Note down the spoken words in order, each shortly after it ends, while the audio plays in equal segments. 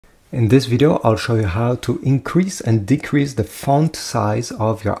In this video, I'll show you how to increase and decrease the font size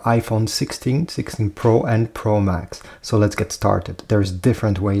of your iPhone 16, 16 Pro and Pro Max. So let's get started. There's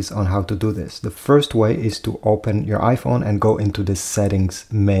different ways on how to do this. The first way is to open your iPhone and go into the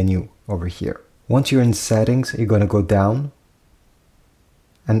settings menu over here. Once you're in settings, you're going to go down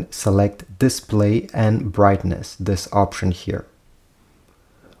and select display and brightness, this option here.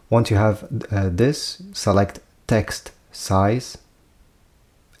 Once you have this, select text size.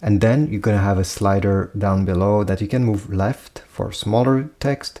 And then you're going to have a slider down below that you can move left for smaller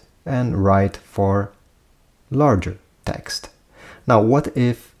text and right for larger text. Now, what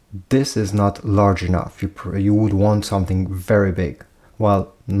if this is not large enough? You would want something very big.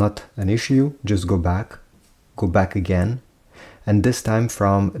 Well, not an issue. Just go back again. And this time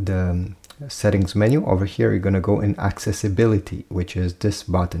from the settings menu over here, you're going to go in accessibility, which is this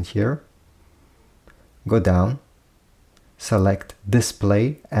button here. Go down. Select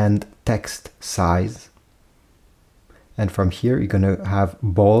display and text size, and from here you're going to have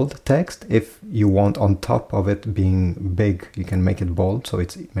bold text. If you want on top of it being big, you can make it bold so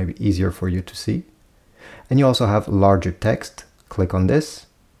it's maybe easier for you to see. And you also have larger text. Click on this,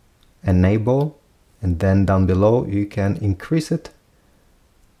 enable, and then down below you can increase it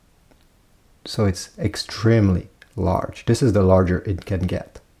so it's extremely large. This is the larger it can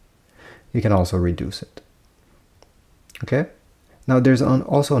get. You can also reduce it. Okay, now there's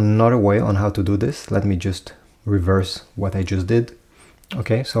also another way on how to do this. Let me just reverse what I just did.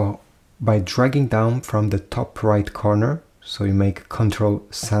 Okay, so by dragging down from the top right corner, so you make Control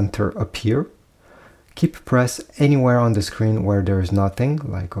Center appear, keep press anywhere on the screen where there is nothing,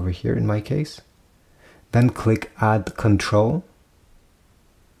 like over here in my case. Then click Add Control,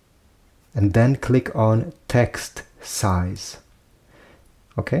 and then click on Text Size.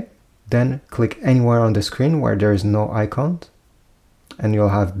 Okay. Then click anywhere on the screen where there is no icon, and you'll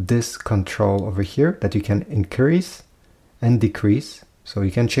have this control over here that you can increase and decrease. So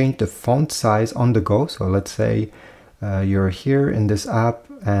you can change the font size on the go. So let's say you're here in this app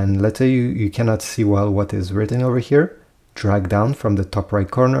and let's say you cannot see well what is written over here. Drag down from the top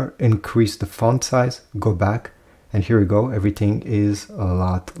right corner, increase the font size, go back, and here we go. Everything is a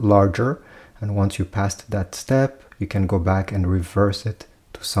lot larger. And once you passed that step, you can go back and reverse it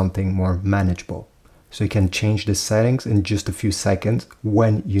to something more manageable. So you can change the settings in just a few seconds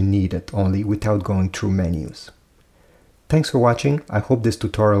when you need it only, without going through menus. Thanks for watching. I hope this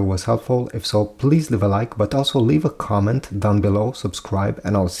tutorial was helpful. If so, please leave a like, but also leave a comment down below, subscribe,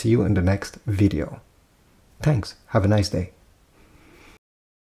 and I'll see you in the next video. Thanks. Have a nice day.